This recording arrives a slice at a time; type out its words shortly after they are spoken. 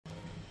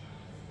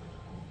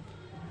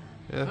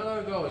Yeah.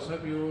 Hello guys,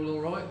 hope you're all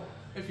alright.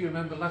 If you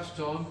remember last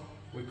time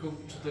we come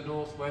to the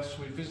northwest,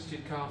 we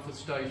visited Carnforth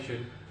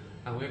station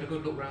and we had a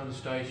good look around the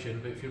station,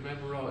 but if you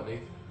remember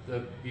rightly,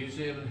 the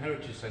Museum and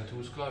Heritage Centre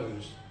was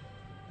closed.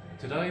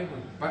 Today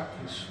we're back,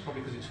 it's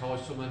probably because it's high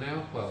summer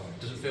now, well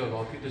it doesn't feel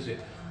like it does it,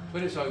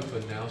 but it's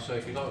open now, so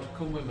if you'd like to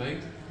come with me,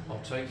 I'll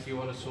take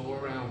you on a tour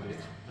around it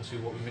and see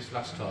what we missed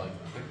last time.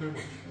 Thank you very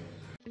much.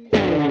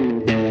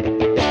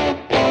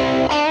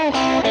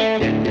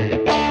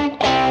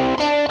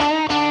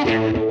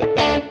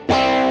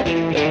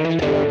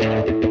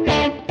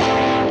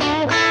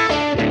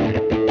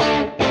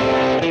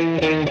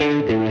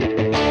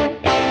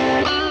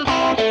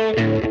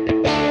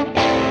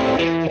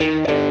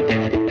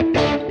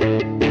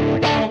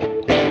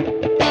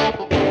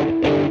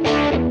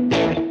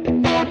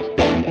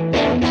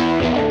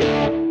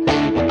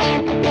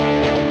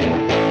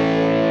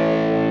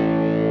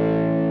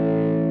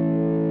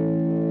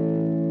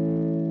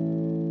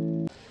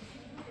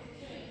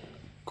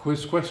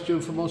 Quiz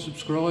question for my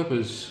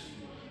subscribers.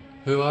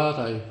 Who are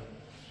they?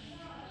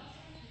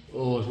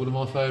 Oh, it's one of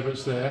my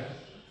favourites there.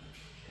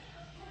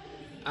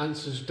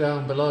 Answers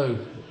down below.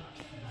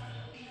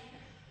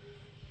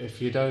 If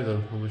you know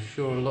them, I'm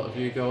sure a lot of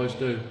you guys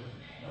do.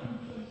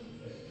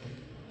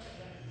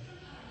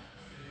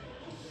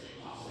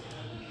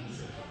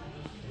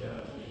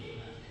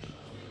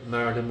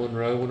 Marilyn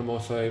Monroe, one of my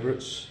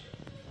favourites.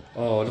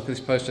 Oh, look at this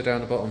poster down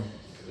the bottom.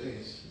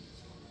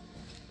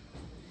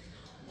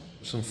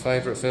 Some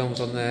favourite films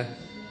on there.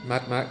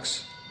 Mad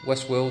Max,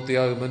 Westworld, The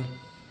Omen.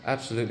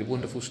 Absolutely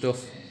wonderful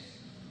stuff.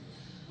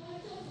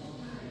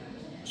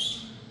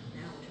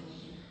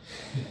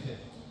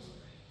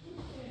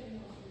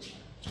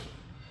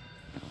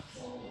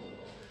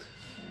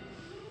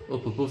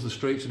 Up above the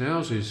streets and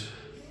houses.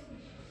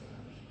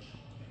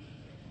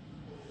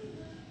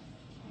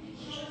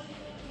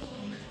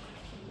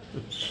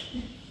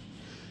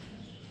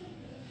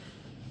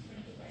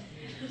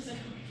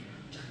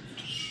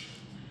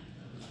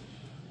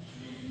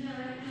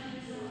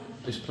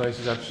 This place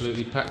is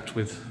absolutely packed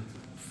with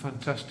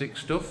fantastic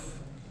stuff.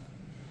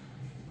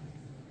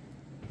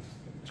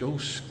 Oh,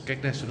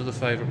 Skegness, another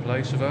favourite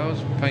place of ours.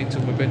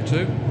 Paynton we've been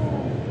to.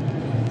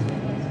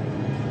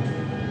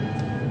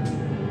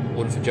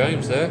 One for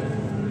James there.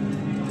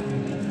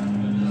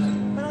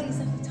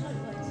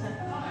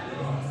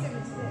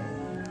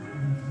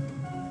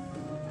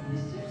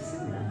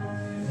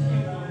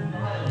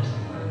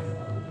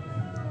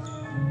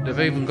 They've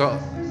even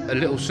got a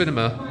little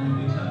cinema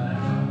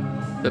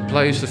that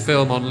plays the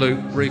film on loop,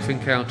 Brief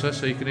Encounter,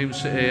 so you can even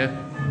sit here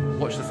and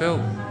watch the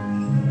film.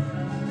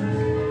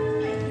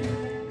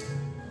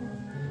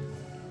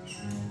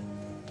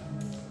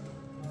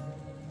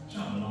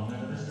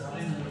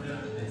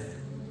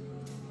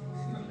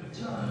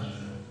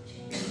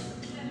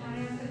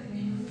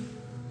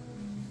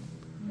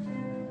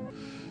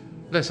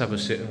 Let's have a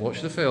sit and watch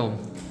the film.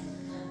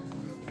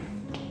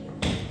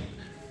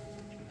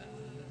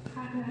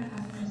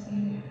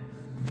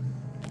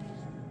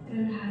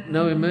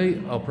 Knowing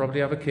me, I'll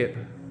probably have a kip.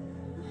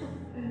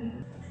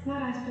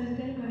 Not I suppose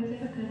anybody's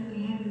ever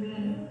perfectly happy,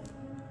 really.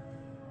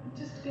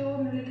 Just to be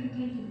ordinarily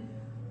contented.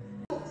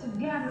 Sorts of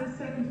glamorous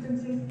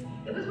circumstances.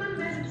 It was one of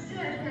those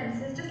absurd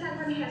fantasies, just like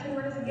one has when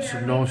one is a girl.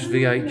 Some nice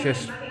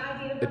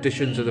VHS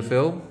editions of the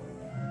film.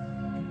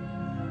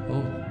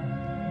 Oh,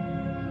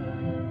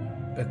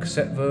 a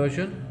cassette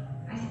version.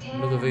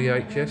 Another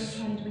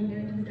VHS.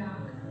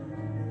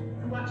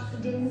 I watched the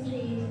dim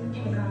trees and the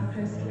telegraph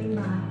posts swing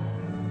by.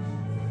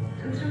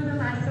 And through them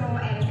I saw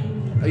Alec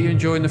and me. Are you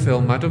enjoying the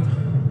film, madam?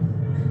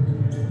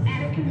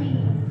 Alec and me.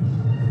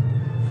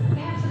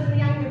 Perhaps a little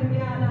younger than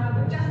we are now,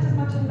 but just as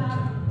much in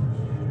love.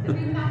 There'd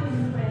be nothing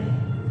in the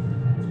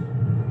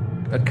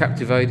way. A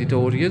captivated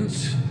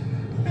audience.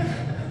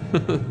 I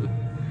saw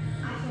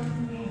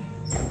some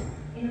names.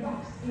 In a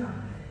box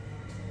beyond.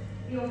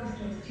 The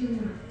orchestra is tuning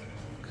up.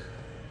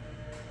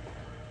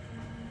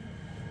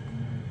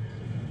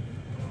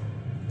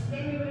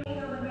 Then we were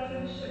in on the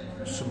radio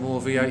ship. Some more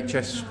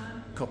VHS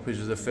copies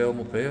of the film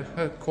up here.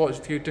 Had quite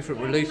a few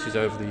different releases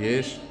over the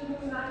years.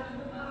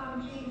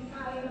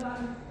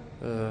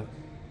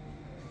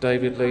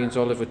 David Lean's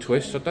Oliver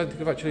Twist. I don't think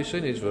I've actually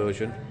seen his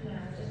version.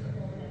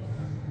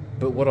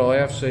 But what I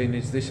have seen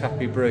is This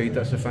Happy Breed.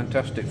 That's a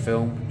fantastic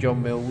film.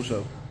 John Mills,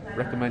 I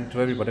recommend to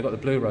everybody. I got the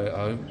Blu-Ray at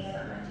home.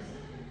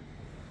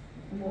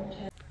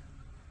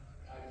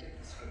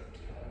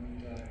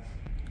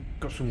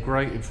 Got some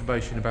great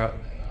information about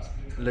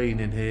Lean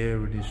in here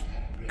and his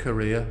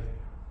career,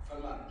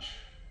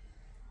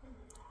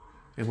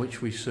 in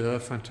which we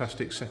serve.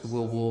 Fantastic Second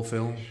World War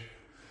film.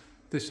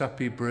 This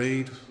Happy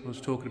Breed I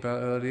was talking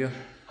about earlier.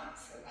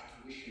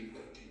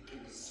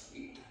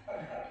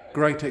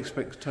 Great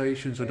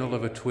Expectations and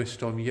Oliver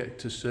Twist I'm yet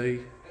to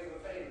see.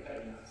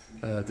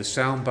 The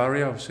Sound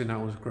Barrier, I've seen, that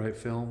was a great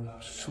film.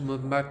 Summer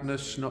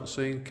Madness, not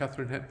seen.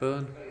 Catherine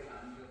Hepburn.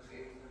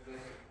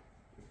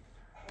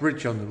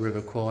 Bridge on the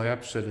River Kwai,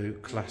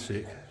 absolute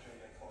classic.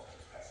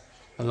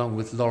 Along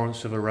with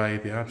Lawrence of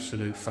Arabia,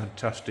 absolute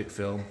fantastic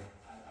film.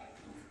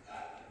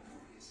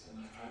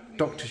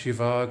 Dr.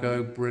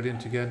 Zhivago,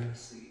 brilliant again.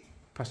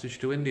 Passage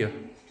to India.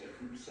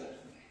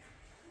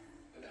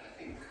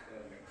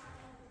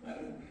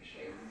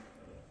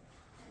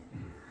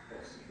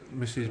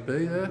 Mrs.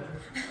 B there.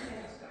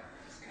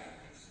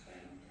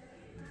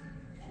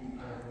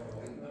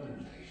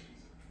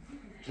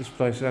 This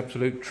place is an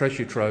absolute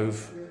treasure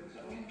trove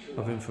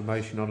of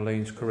information on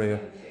Lean's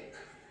career.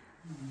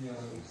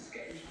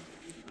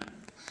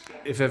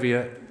 If ever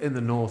you're in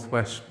the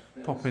northwest,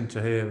 pop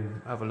into here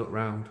and have a look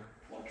round.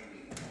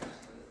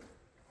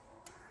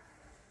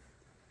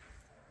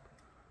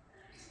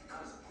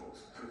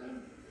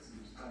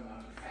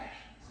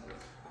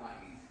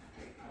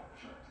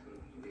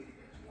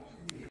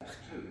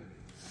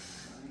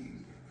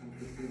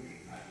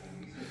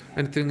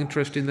 Anything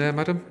interesting there,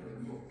 madam?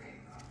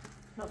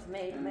 Not for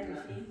me, maybe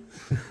for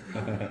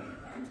you.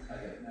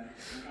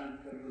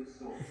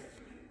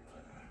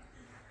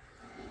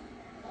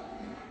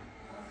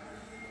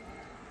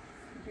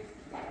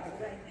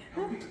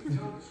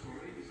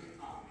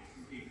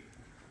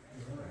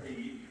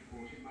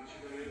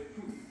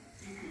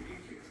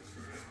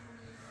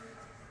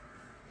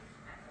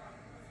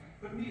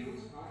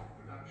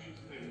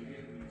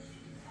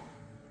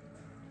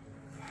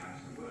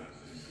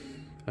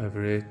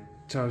 Over here,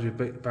 tells you a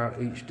bit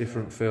about each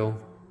different film.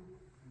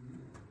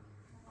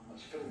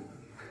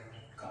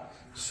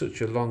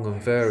 Such a long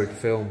and varied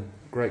film,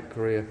 great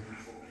career.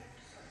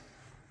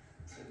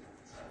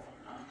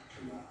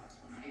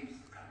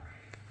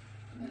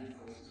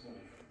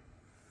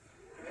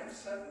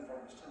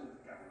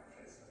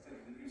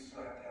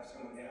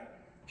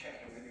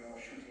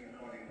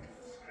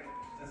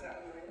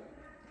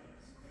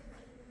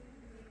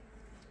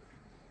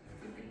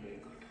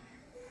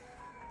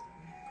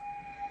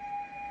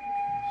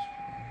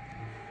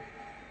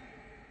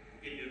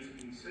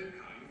 So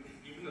kind,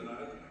 they even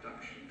allowed the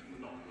production to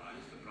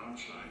monopolise the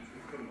branch line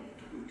from Carnforth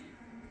to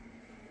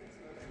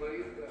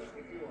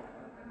Blu-Roy.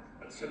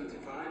 At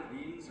 75,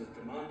 Lean's as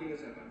demanding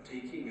as ever,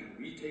 taking and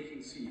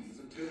retaking scenes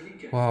until he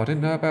gets... Wow, I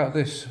didn't know about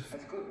this.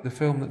 The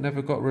film that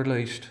never got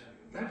released.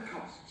 That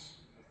costs.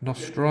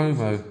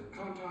 Nostromo.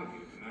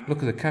 Look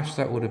at the cast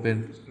that would have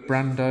been.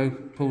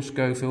 Brando, Paul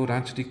Schofield,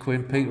 Anthony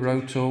Quinn, Pete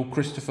Rothall,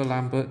 Christopher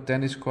Lambert,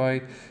 Dennis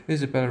Quaid,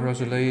 Isabella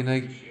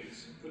Rossellini.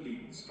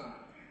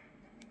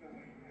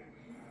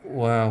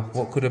 Wow,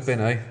 what could have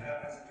been, eh?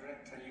 As a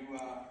director, you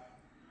are,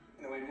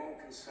 in a way, more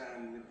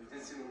concerned with the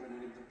visual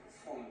and with the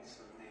performance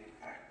of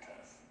the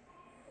actors.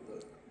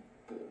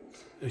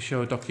 They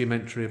show a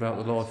documentary about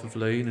the life of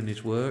Lean and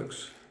his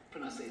works.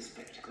 When I say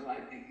spectacle, I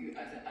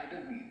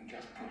don't mean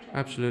just put on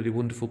Absolutely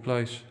wonderful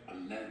place. a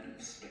load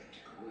of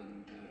spectacle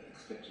and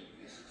expect it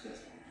to be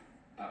successful.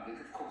 Public,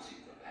 of course,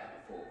 you've got to have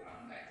a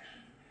foreground action.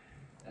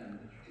 And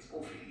it's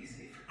awfully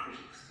easy for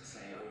critics to say,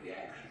 oh, the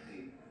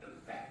action, the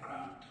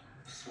background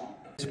swamp.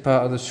 It's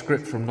part of the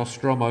script from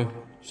Nostromo,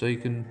 so you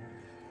can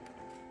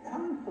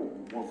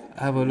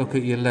have a look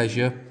at your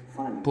leisure,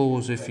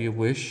 pause if you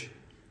wish,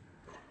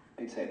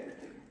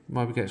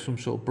 maybe get some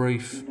sort of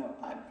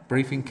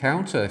brief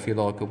encounter, if you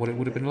like, of what it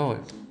would have been like.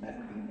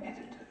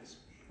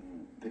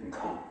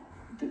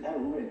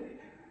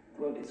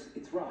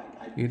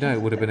 You know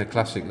it would have been a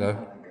classic, though.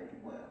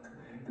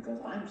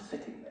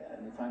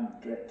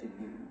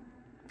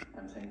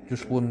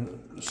 Just one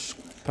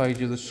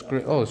page of the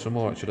script. Oh, there's some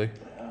more, actually.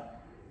 I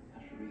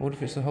wonder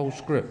if it's the whole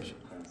script.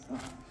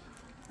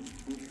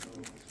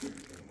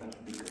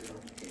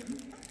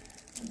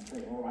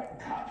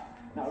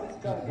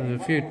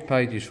 There's a few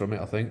pages from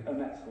it, I think.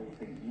 And that sort of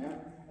thing, you know?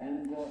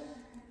 And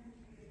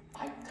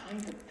I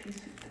kind of piece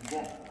it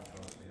together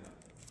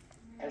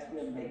as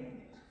we're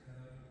making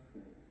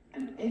it.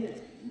 And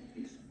editing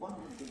is one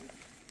of the,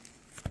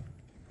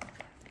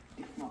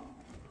 if not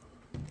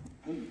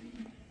the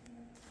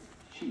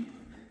chief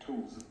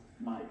tools of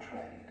my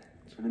trade.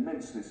 It's an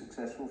immensely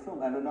successful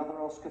film and another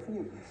Oscar for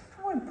you.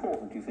 How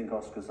important do you think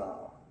Oscars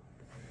are?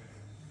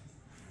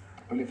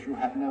 Well, if you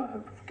have no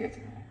hope of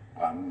getting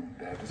one,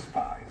 they're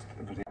despised.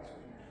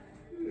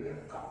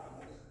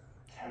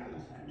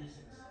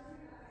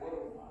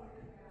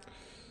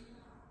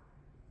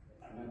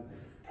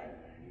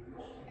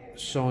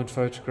 Signed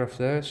photograph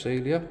there,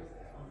 Celia.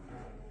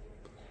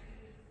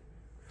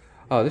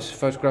 Oh, this is a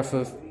photograph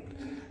of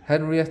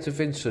Henrietta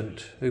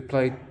Vincent, who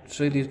played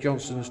Celia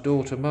Johnson's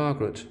daughter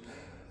Margaret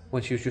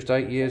when she was just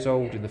 8 years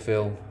old in the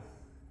film.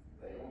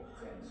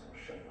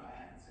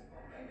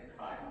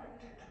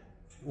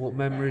 What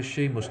memories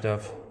she must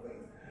have.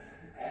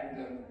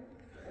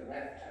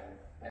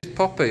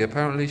 Poppy,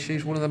 apparently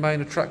she's one of the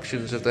main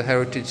attractions of the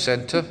Heritage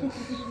Centre.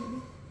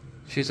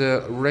 She's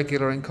a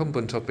regular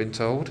incumbent, I've been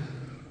told,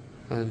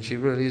 and she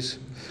really is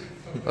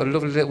a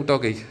lovely little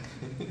doggy.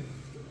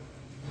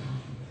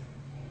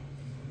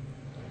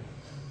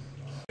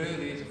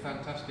 Really is a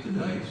fantastic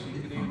place.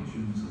 You can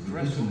even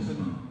dress up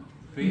and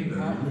be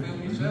part of the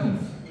film yourself.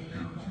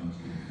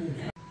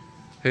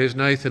 Here's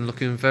Nathan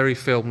looking very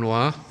film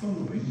noir.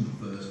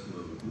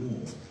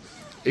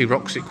 He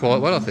rocks it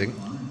quite well, I think.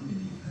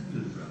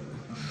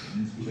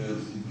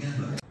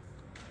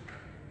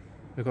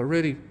 We've got a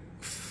really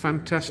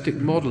fantastic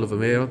model of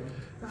them here,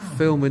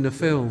 filming the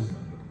film.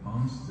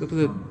 Look at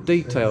the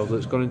detail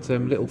that's gone into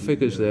them little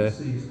figures there.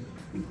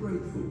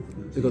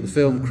 They've got the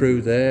film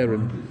crew there,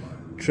 and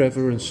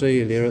Trevor and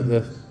Celia at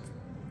the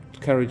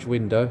carriage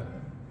window,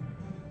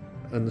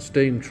 and the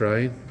steam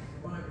train.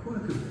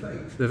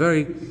 The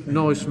very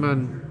nice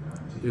man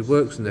who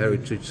works in the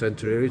Heritage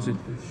Centre here is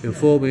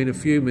informed me in a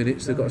few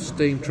minutes they've got a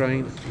steam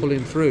train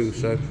pulling through,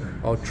 so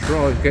I'll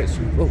try and get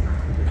some... Oh,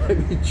 let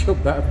me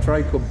jump that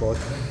train come by.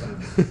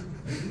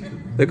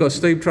 They've got a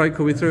steam train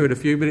coming through in a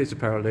few minutes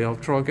apparently. I'll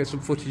try and get some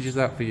footage of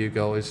that for you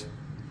guys.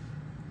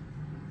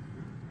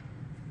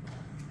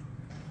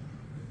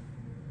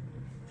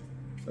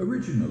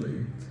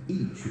 Originally,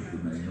 each of the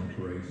main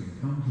operating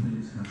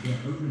companies had their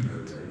own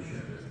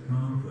location at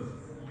Carnforth.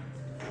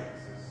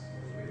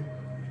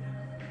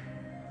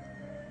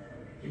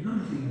 In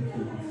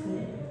 1944,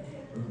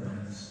 a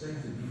then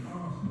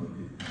state-of-the-art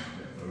motive power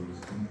depot was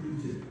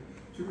completed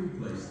to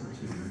replace the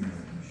two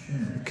remaining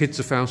sheds. Kids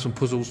have found some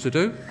puzzles to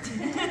do.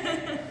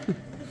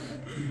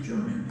 The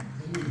giant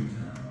cooling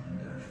tower and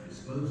ash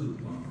disposal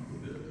plant were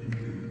built in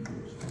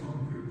reinforced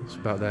concrete. It's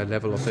about their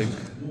level, I think.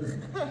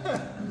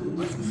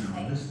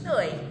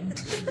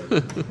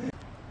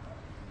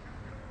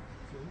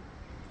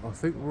 I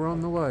think we're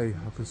on the way.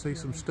 I can see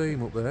some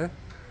steam up there.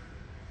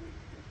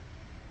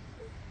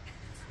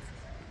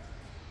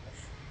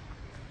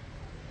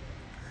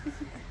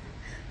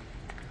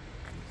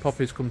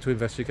 Poppy's come to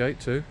investigate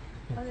too.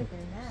 Oh, they're doing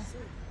that.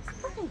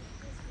 Poppy.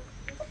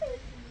 Poppy.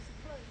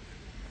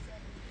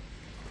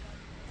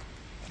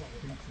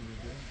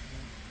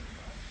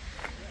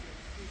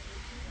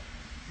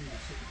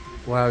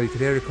 Wow, you can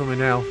hear it coming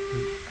now.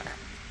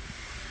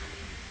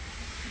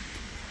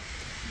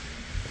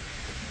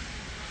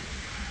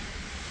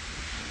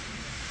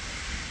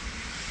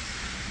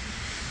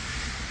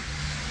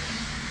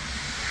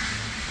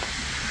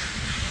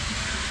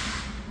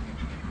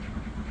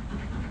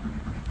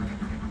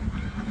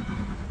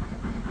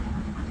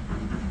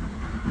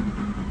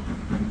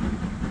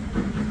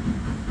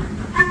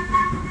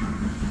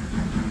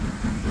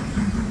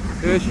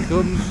 Here she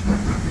comes.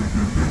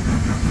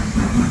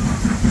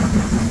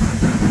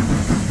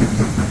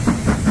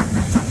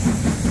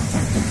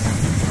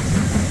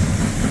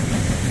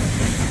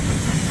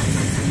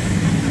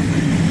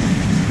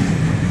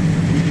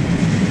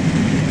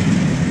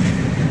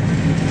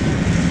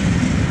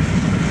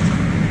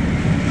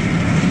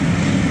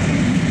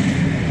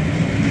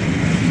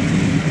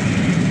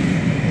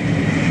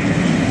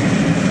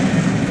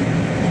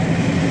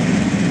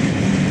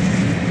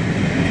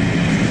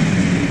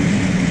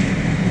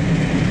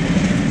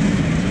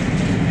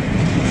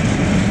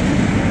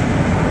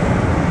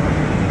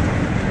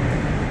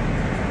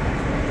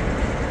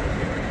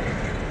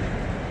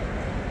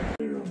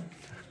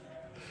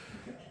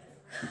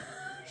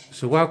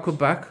 So welcome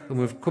back, and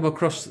we've come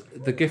across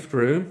the gift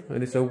room,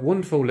 and it's a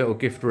wonderful little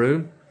gift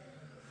room.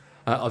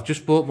 I've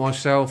just bought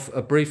myself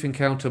a Brief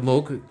Encounter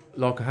mug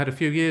like I had a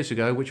few years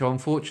ago, which I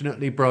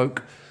unfortunately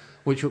broke,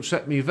 which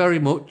upset me very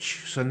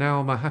much. So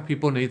now I'm a happy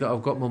bunny that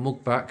I've got my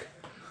mug back,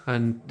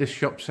 and this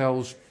shop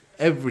sells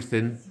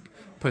everything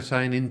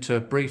pertaining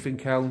to Brief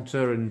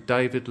Encounter and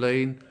David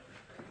Lean,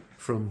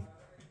 from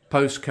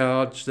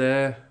postcards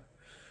there,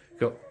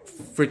 got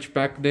fridge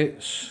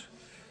magnets,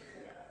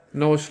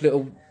 nice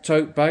little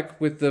tote bag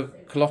with the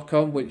clock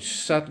on, which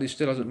sadly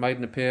still hasn't made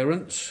an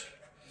appearance.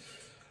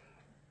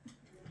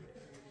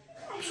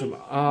 Some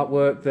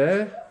artwork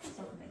there.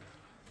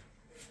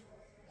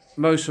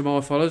 Most of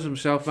my followers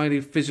themselves mainly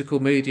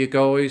physical media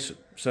guys,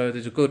 so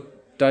there's a good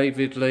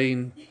David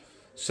Lean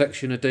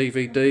section of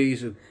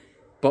DVDs, a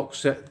box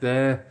set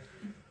there,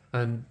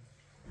 and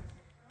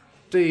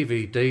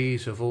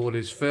DVDs of all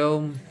his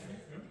film.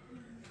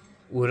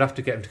 We'll have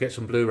to get him to get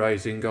some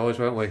Blu-rays in, guys,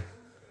 won't we?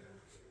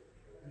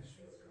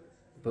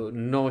 But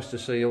nice to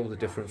see all the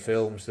different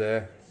films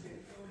there.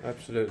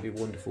 Absolutely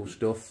wonderful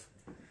stuff.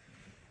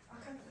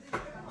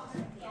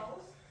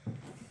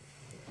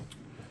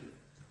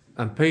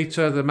 And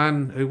Peter, the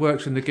man who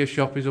works in the gift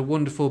shop, is a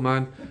wonderful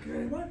man. Thank you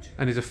very much.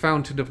 And he's a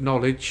fountain of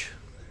knowledge.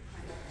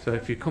 So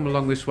if you come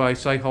along this way,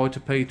 say hi to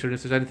Peter, and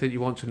if there's anything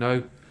you want to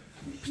know,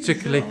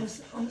 particularly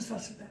On a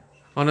Saturday.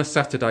 on a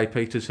Saturday,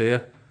 Peter's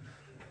here.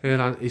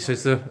 And he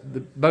says the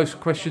most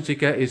questions he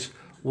gets is,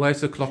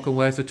 where's the clock and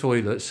where's the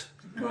toilets?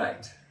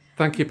 Great.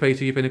 Thank you,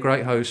 Peter, you've been a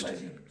great host.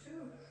 Pleasure.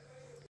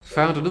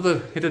 Found another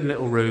hidden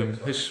little room.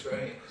 This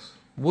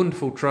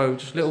wonderful trove,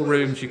 just little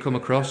rooms you come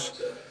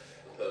across.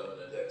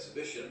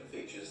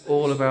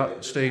 All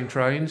about steam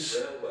trains.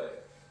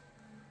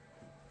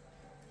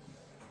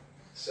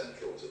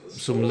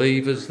 Some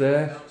levers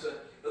there.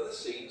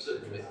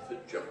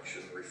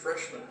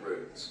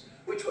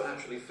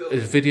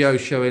 There's video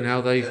showing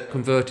how they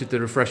converted the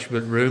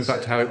refreshment room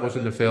back to how it was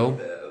in the film.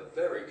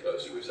 Very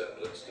close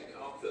resemblance to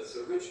Carnforth's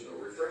original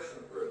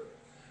refreshment room,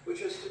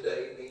 which has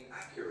today been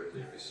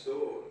accurately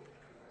restored.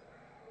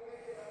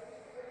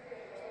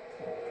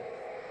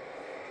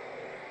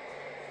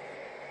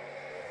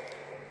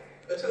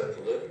 A total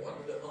of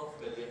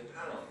 £1.5 million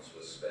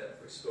was spent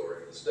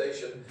restoring the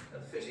station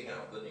and fitting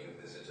out the new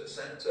visitor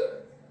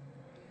centre.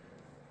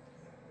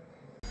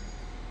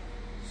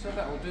 So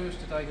that will do us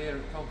today here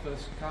at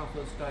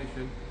Carnforth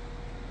Station.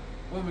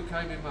 When we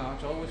came in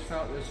March, I always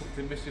felt there was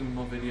something missing with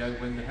my video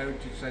when the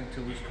Heritage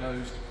Centre was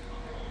closed.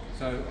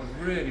 So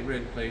I'm really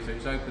pleased that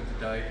it's open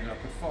today and I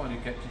could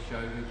finally get to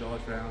show you guys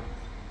around.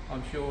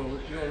 I'm sure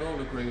you'll all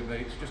agree with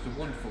me, it's just a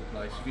wonderful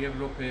place. If you're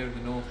ever up here in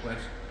the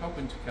northwest, pop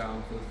into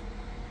Carnforth,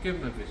 give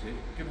them a visit,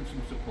 give them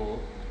some support.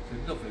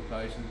 It's a lovely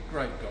place and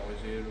great guys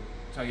here who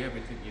tell you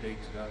everything you need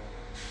to know.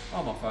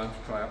 I'm off home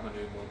to try out my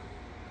new mug.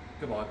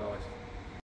 Goodbye guys.